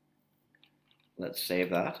 Let's save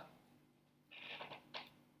that.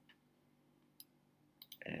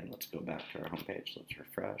 And let's go back to our homepage. Let's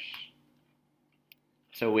refresh.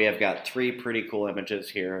 So we have got 3 pretty cool images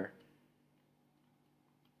here.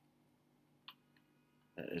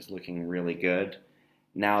 That is looking really good.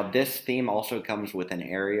 Now this theme also comes with an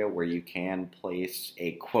area where you can place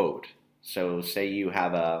a quote. So say you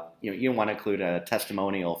have you want to include a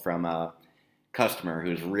testimonial from a customer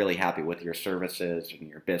who's really happy with your services and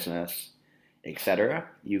your business, etc.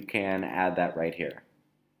 You can add that right here.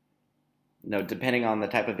 Now, depending on the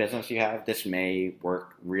type of business you have, this may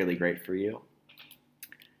work really great for you.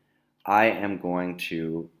 I am going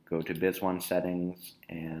to go to BizOne settings,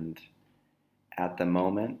 and at the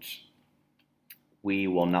moment, we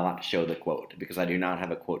will not show the quote because I do not have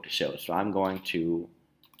a quote to show. So I'm going to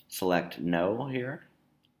select no here,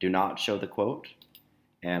 do not show the quote,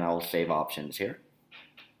 and I'll save options here.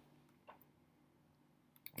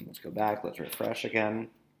 And let's go back, let's refresh again.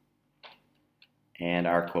 And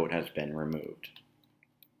our quote has been removed.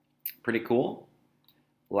 Pretty cool.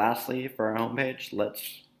 Lastly, for our homepage,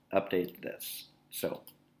 let's update this. So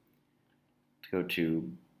let's go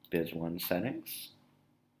to BizOne settings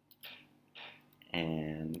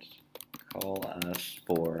and call us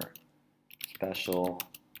for special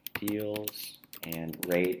deals and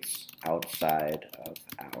rates outside of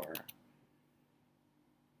our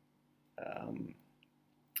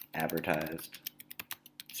advertised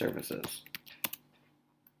services.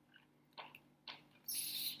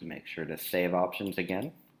 Make sure to save options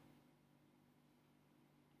again.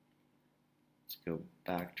 Let's go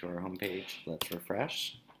back to our homepage. Let's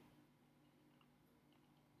refresh.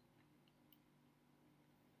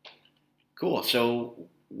 Cool. So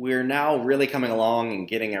we're now really coming along and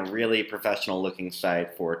getting a really professional looking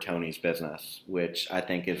site for Tony's business, which I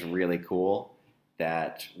think is really cool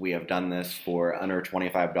that we have done this for under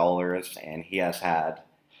 $25 and he has had,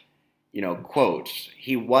 you know, quotes.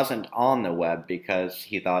 He wasn't on the web because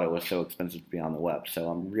he thought it was so expensive to be on the web. So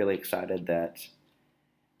I'm really excited that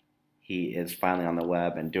he is finally on the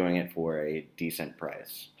web and doing it for a decent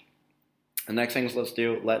price. The next things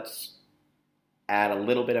let's add a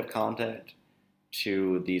little bit of content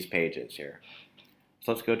to these pages here.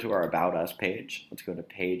 So let's go to our About Us page. Let's go to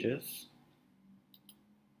Pages.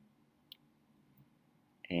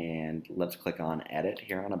 And let's click on Edit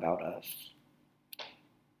here on About Us.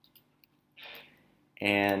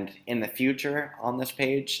 And in the future on this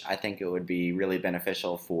page, I think it would be really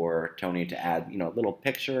beneficial for Tony to add, you know, a little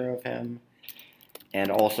picture of him and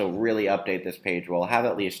also really update this page. We'll have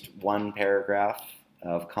at least one paragraph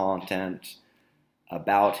of content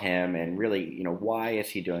about him and really, you know, why is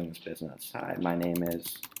he doing this business? Hi, my name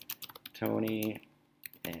is Tony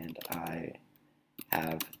and I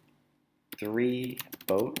have 3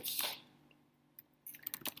 boats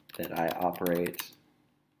that I operate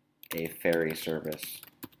a ferry service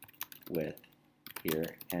with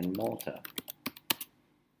here in Malta.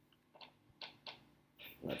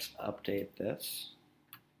 Let's update this.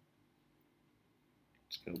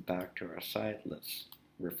 Let's go back to our site. Let's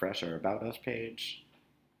refresh our About Us page.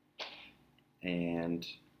 And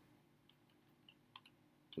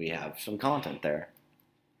we have some content there.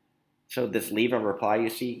 So this leave a reply you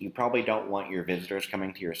see, you probably don't want your visitors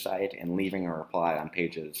coming to your site and leaving a reply on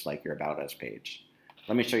pages like your About Us page.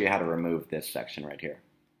 Let me show you how to remove this section right here.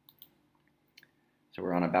 So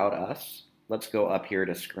we're on About Us. Let's go up here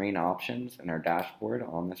to Screen Options in our dashboard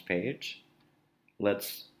on this page.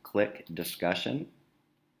 Let's click Discussion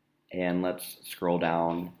and let's scroll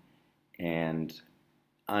down and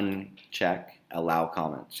uncheck Allow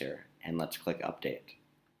Comments here and let's click Update.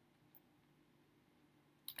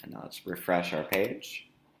 And now let's refresh our page.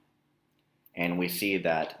 And we see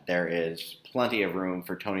that there is plenty of room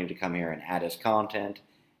for Tony to come here and add his content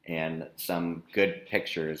and some good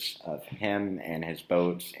pictures of him and his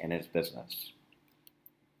boats and his business.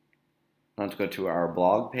 Let's go to our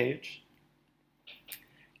blog page.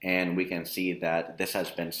 And we can see that this has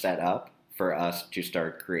been set up for us to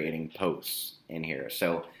start creating posts in here.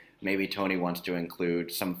 So maybe Tony wants to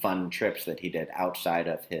include some fun trips that he did outside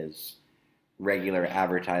of his regular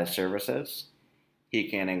advertised services. He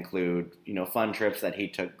can include, you know, fun trips that he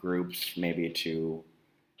took groups maybe to,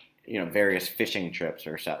 you know, various fishing trips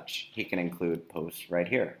or such. He can include posts right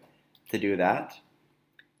here. To do that,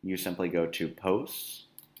 you simply go to Posts,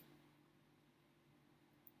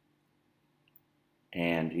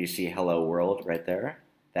 and you see Hello World right there.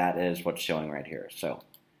 that is what's showing right here. So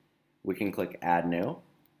we can click Add New.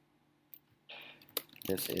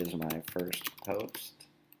 This is my first post.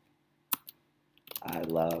 I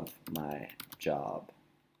love my job.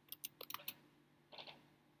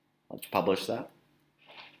 Let's publish that.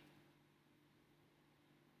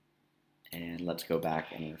 And let's go back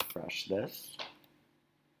and refresh this.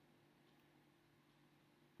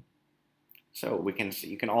 So we can see,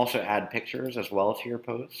 you can also add pictures as well to your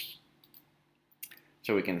posts.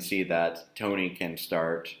 So we can see that Tony can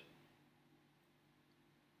start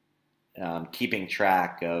keeping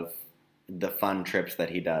track of the fun trips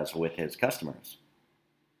that he does with his customers.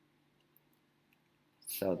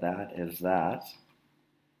 So that is that.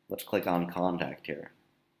 Let's click on contact here.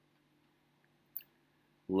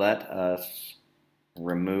 Let us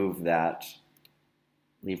remove that,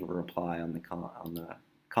 leave a reply on the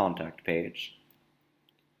contact page.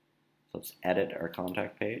 So let's edit our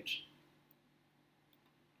contact page.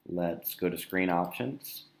 Let's go to screen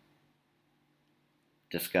options.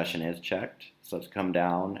 Discussion is checked. So let's come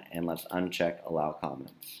down and let's uncheck allow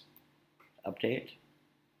comments. Update.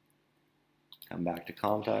 Come back to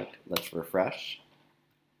contact. Let's refresh.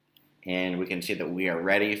 And we can see that we are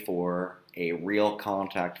ready for a real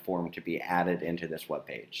contact form to be added into this web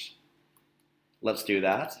page. Let's do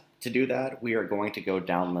that. To do that, we are going to go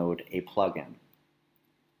download a plugin.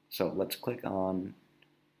 So let's click on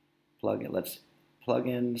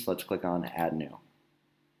plugins. Let's click on Add New.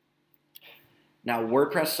 Now,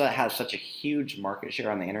 WordPress has such a huge market share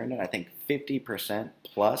on the internet. I think 50%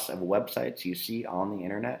 plus of websites you see on the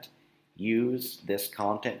internet use this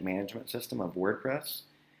content management system of WordPress,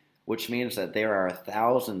 which means that there are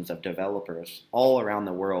thousands of developers all around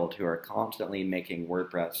the world who are constantly making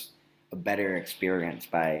WordPress a better experience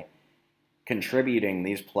by contributing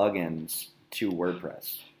these plugins to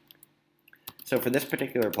WordPress. So for this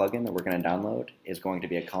particular plugin that we're going to download is going to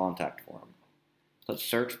be a contact form. Let's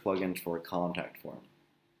search plugins for a contact form.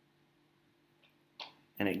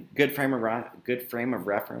 And a good frame of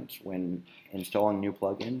reference when installing new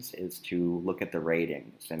plugins is to look at the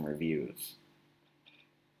ratings and reviews.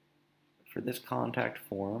 For this contact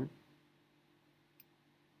form,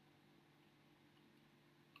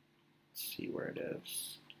 let's see where it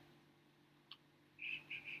is.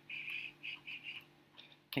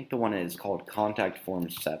 I think the one is called Contact Form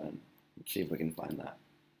 7. Let's see if we can find that.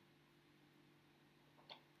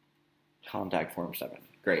 Contact Form 7.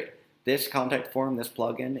 Great. This contact form, this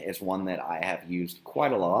plugin, is one that I have used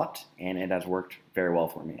quite a lot, and it has worked very well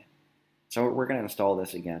for me. So we're going to install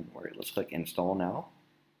this again. Let's click Install Now.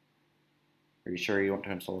 Are you sure you want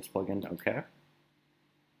to install this plugin? Okay.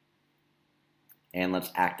 And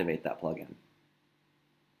let's activate that plugin.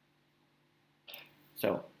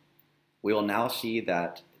 So we will now see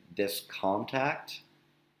that this contact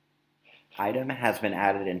item has been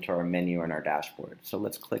added into our menu in our dashboard. So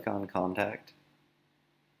let's click on contact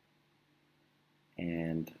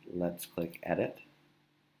and let's click edit.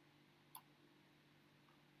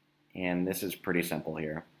 And this is pretty simple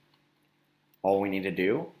here. All we need to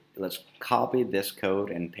do, let's copy this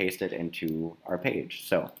code and paste it into our page.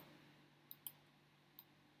 So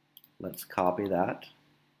let's copy that.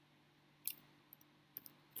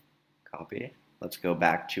 Copy. Let's go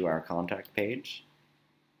back to our contact page.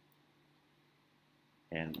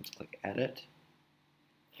 And let's click edit.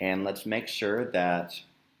 And let's make sure that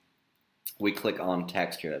we click on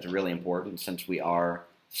text here. That's really important since we are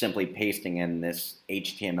simply pasting in this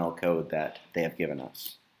HTML code that they have given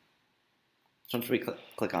us. So once we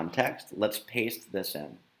click on text, let's paste this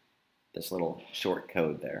in, this little short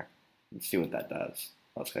code there. Let's see what that does.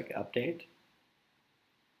 Let's click update.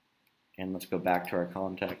 And let's go back to our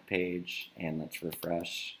contact page and let's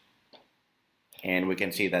refresh. And we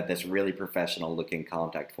can see that this really professional looking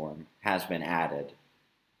contact form has been added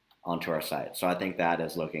onto our site. So I think that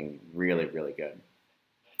is looking really, really good.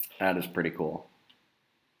 That is pretty cool.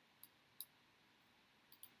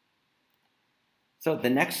 So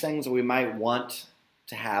the next things we might want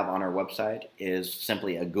to have on our website is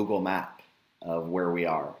simply a Google map of where we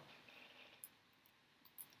are.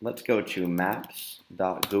 Let's go to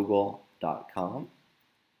maps.google.com.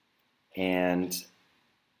 And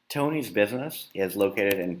Tony's business is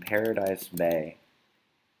located in Paradise Bay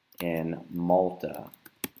in Malta.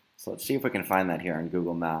 So let's see if we can find that here on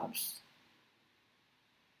Google Maps.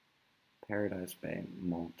 Paradise Bay,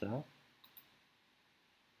 Malta.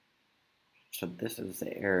 So this is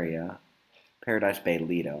the area. Paradise Bay,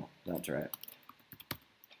 Lido. That's right.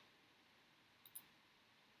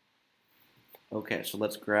 Okay, so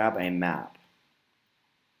let's grab a map.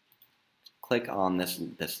 Click on this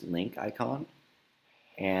link icon.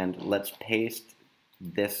 And let's paste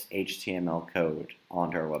this HTML code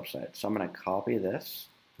onto our website. So I'm going to copy this.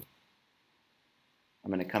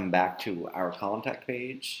 I'm going to come back to our contact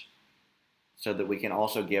page so that we can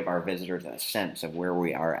also give our visitors a sense of where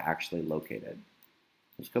we are actually located.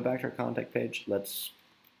 Let's go back to our contact page. Let's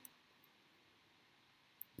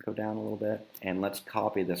go down a little bit and let's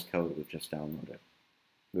copy this code we've just downloaded.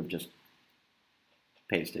 We've just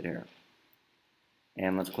pasted here.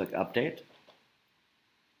 And let's click update.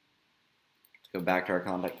 Let's go back to our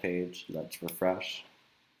contact page. Let's refresh.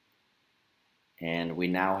 And we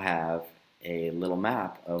now have a little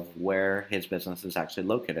map of where his business is actually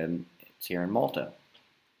located. It's here in Malta.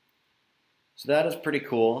 So that is pretty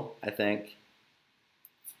cool, I think.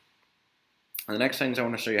 And the next things I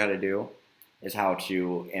want to show you how to do is how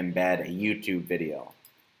to embed a YouTube video.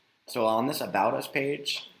 So on this About Us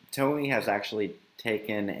page, Tony has actually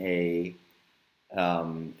taken a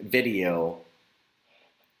video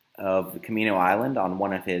of Camino Island on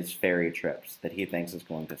one of his ferry trips that he thinks is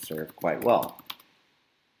going to serve quite well.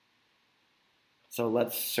 So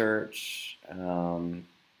let's search Tony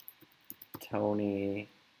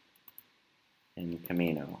and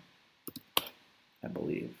Camino, I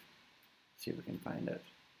believe. See if we can find it.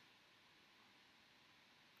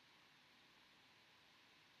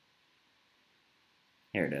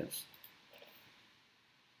 Here it is.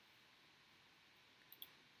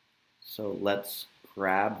 So let's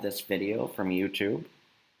grab this video from YouTube.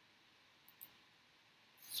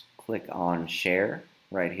 Let's click on share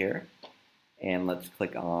right here. And let's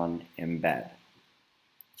click on embed.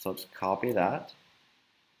 So let's copy that.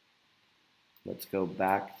 Let's go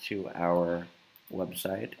back to our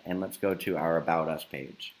website and let's go to our About Us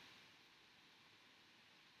page.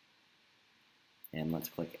 And let's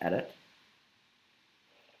click edit.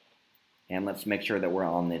 And let's make sure that we're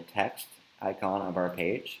on the text icon of our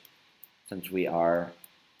page since we are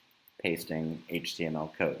pasting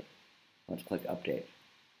HTML code. Let's click update.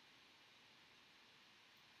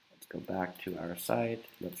 Let's go back to our site.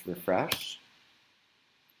 Let's refresh.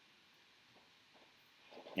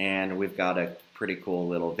 And we've got a pretty cool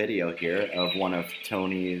little video here of one of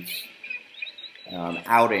Tony's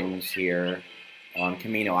outings here on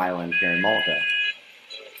Camino Island here in Malta.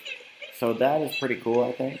 So that is pretty cool,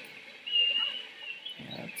 I think.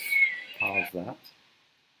 Let's pause that.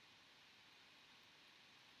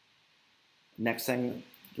 Next thing,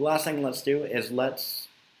 the last thing let's do is let's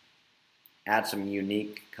add some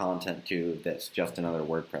unique content to this, just another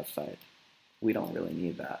WordPress site. We don't really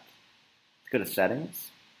need that. Let's go to settings.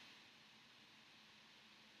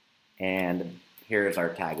 And here's our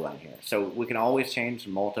tagline here. So we can always change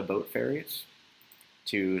Malta boat ferries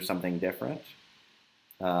to something different.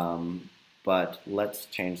 But let's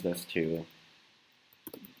change this to,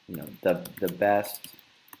 you know, the best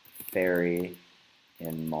ferry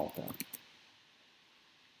in Malta.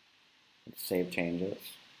 Let's save changes.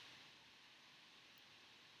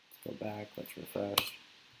 Let's go back, let's refresh.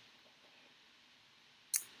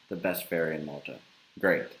 The best ferry in Malta.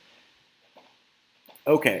 Great.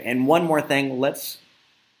 Okay, and one more thing, let's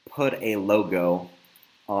put a logo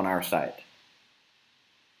on our site.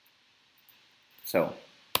 So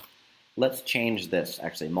let's change this,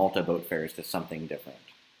 actually, Malta boat ferries, to something different.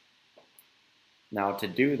 Now to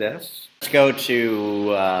do this, let's go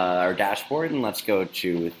to our dashboard and let's go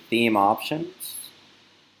to theme options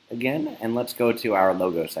again, and let's go to our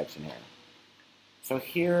logo section here. So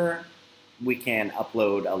here we can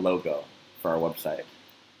upload a logo for our website.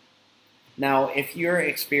 Now, if you're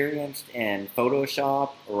experienced in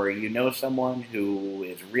Photoshop or you know someone who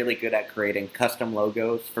is really good at creating custom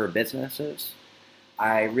logos for businesses,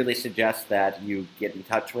 I really suggest that you get in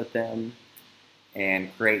touch with them and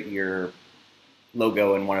create your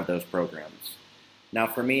logo in one of those programs. Now,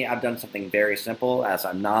 for me, I've done something very simple, as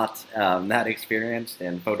I'm not that experienced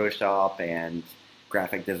in Photoshop and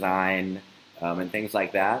graphic design and things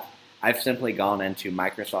like that. I've simply gone into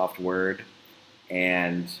Microsoft Word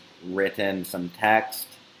and written some text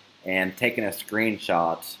and taken a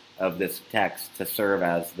screenshot of this text to serve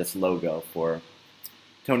as this logo for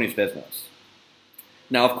Tony's business.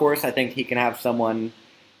 Now, of course, I think he can have someone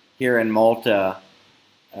here in Malta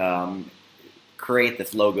create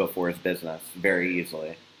this logo for his business very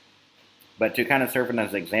easily. But to kind of serve it as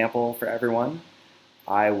an example for everyone,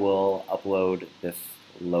 I will upload this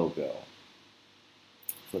logo.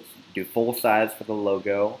 So let's do full size for the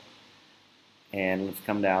logo. And let's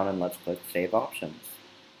come down and let's click Save Options.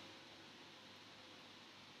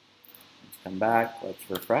 Let's come back, let's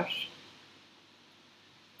refresh.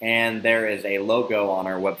 And there is a logo on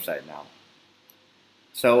our website now.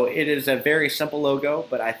 So it is a very simple logo,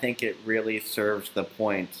 but I think it really serves the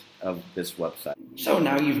point of this website. So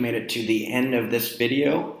now you've made it to the end of this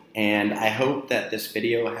video, and I hope that this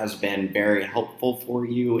video has been very helpful for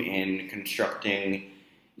you in constructing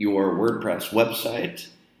your WordPress website,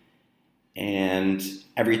 and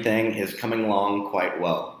everything is coming along quite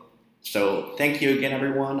well. So thank you again,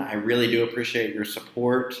 everyone. I really do appreciate your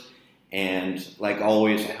support, and like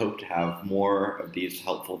always, I hope to have more of these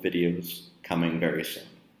helpful videos coming very soon.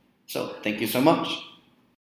 So thank you so much.